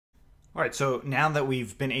All right, so now that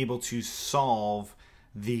we've been able to solve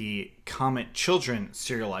the comment children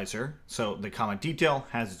serializer, so the comment detail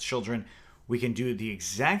has its children, we can do the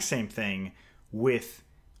exact same thing with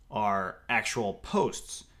our actual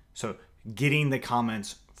posts. So getting the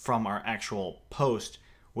comments from our actual post,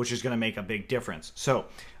 which is going to make a big difference. So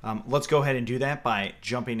let's go ahead and do that by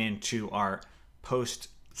jumping into our post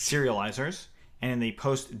serializers. And in the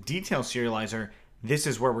post detail serializer, this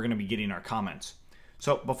is where we're going to be getting our comments.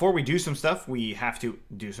 So before we do some stuff, we have to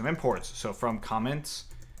do some imports. So from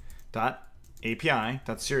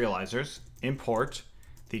comments.api.serializers, import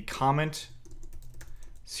the comment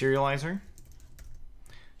serializer.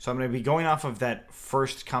 So I'm going to be going off of that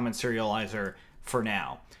first comment serializer for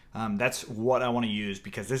now. That's what I want to use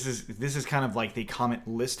because this is kind of like the comment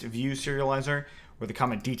list view serializer where the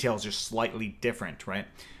comment detail is just slightly different, right?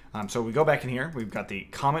 So we go back in here, we've got the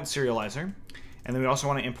comment serializer, and then we also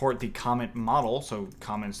want to import the comment model. So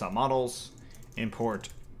comments.models, import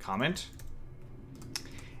comment.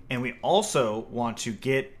 And we also want to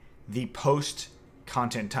get the post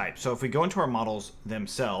content type. So if we go into our models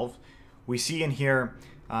themselves, we see in here,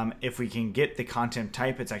 if we can get the content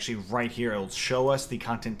type, it's actually right here. It'll show us the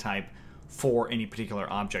content type for any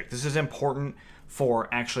particular object. This is important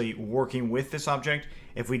for actually working with this object.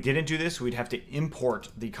 If we didn't do this, we'd have to import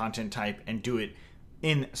the content type and do it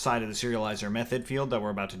inside of the serializer method field that we're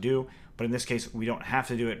about to do. But in this case, we don't have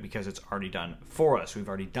to do it because it's already done for us. We've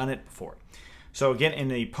already done it before. So again, in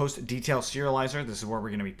the post detail serializer, this is where we're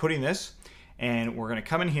going to be putting this. And we're going to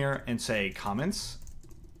come in here and say comments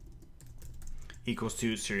equals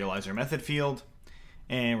to serializer method field.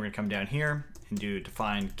 And we're going to come down here and do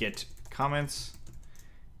define get comments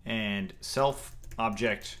and self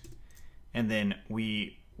object. And then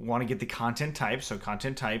we want to get the content type. So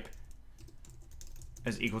content type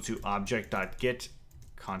is equal to object.get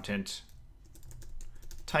content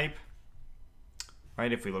type.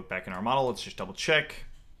 Right? If we look back in our model, let's just double check.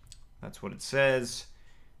 That's what it says.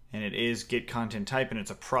 And it is get content type, and it's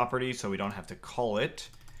a property, so we don't have to call it.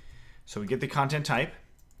 So we get the content type,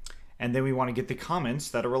 and then we want to get the comments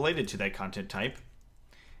that are related to that content type.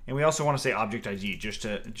 And we also want to say object ID just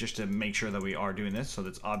to make sure that we are doing this. So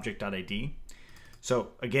that's object.id. So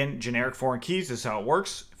again, generic foreign keys, this is how it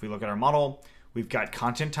works. If we look at our model, we've got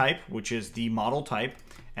content type, which is the model type,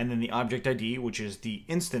 and then the object ID, which is the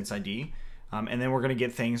instance ID. And then we're going to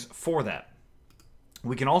get things for that.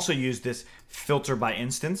 We can also use this filter by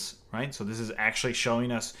instance, right? So this is actually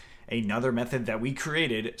showing us another method that we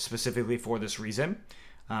created specifically for this reason.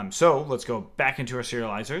 So let's go back into our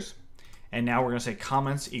serializers. And now we're going to say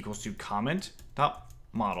comments equals to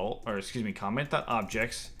comment.model, or excuse me,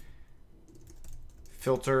 comment.objects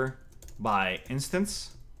filter by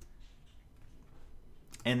instance.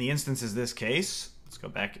 And the instance is this case. Let's go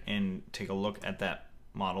back and take a look at that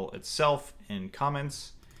model itself in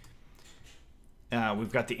comments.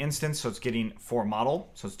 We've got the instance, so it's getting for model.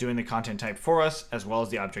 So it's doing the content type for us as well as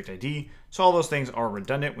the object ID. So all those things are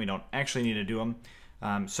redundant. We don't actually need to do them.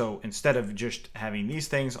 So instead of just having these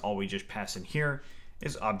things, all we just pass in here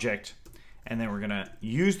is object. And then we're going to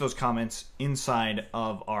use those comments inside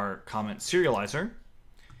of our comment serializer.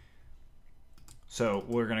 So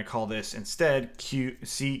we're going to call this instead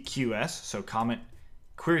CQS, so comment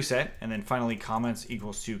query set, and then finally comments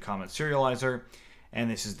equals to comment serializer.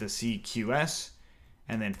 And this is the CQS.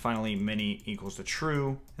 And then finally many equals to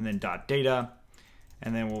true, and then dot data,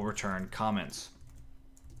 and then we'll return comments.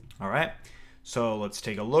 All right, so let's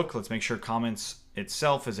take a look. Let's make sure comments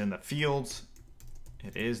itself is in the fields.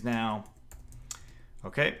 It is now.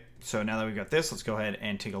 Okay, so now that we've got this, let's go ahead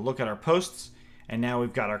and take a look at our posts. And now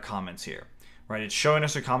we've got our comments here, right? It's showing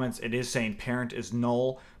us our comments. It is saying parent is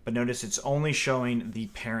null, but notice it's only showing the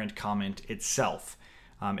parent comment itself.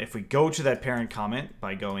 If we go to that parent comment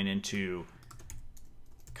by going into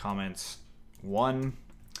comments 1,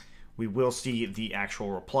 we will see the actual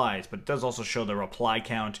replies, but it does also show the reply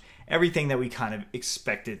count. Everything that we kind of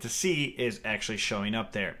expected to see is actually showing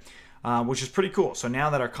up there, which is pretty cool. So now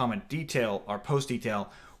that our comment detail, our post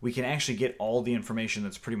detail, we can actually get all the information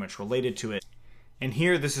that's pretty much related to it. And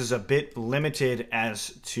here, this is a bit limited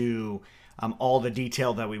as to all the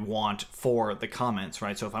detail that we want for the comments,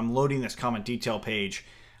 right? So if I'm loading this comment detail page,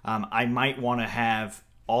 I might want to have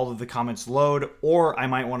all of the comments load, or I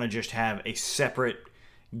might want to just have a separate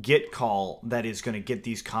get call that is going to get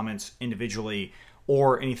these comments individually,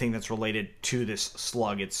 or anything that's related to this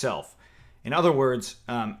slug itself. In other words,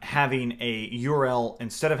 having a URL,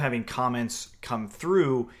 instead of having comments come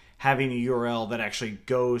through, having a URL that actually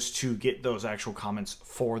goes to get those actual comments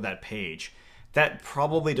for that page. That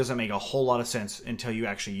probably doesn't make a whole lot of sense until you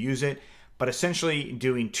actually use it, but essentially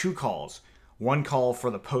doing two calls. one call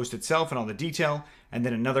for the post itself and all the detail, and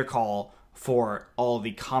then another call for all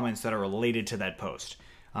the comments that are related to that post.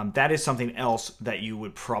 That is something else that you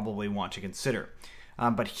would probably want to consider.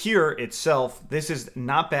 But here itself, this is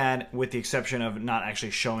not bad with the exception of not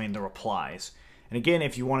actually showing the replies. And again,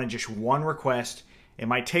 if you wanted just one request, it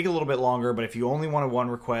might take a little bit longer, but if you only wanted one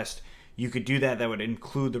request, you could do that. That would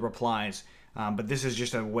include the replies. But this is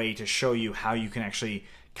just a way to show you how you can actually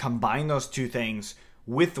combine those two things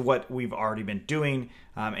with what we've already been doing,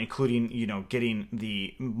 including getting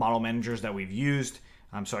the model managers that we've used.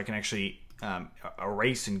 So I can actually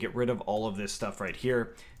erase and get rid of all of this stuff right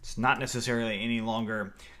here. It's not necessarily any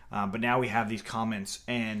longer, but now we have these comments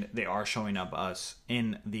and they are showing up us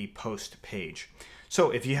in the post page. So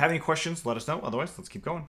if you have any questions, let us know. Otherwise, let's keep going.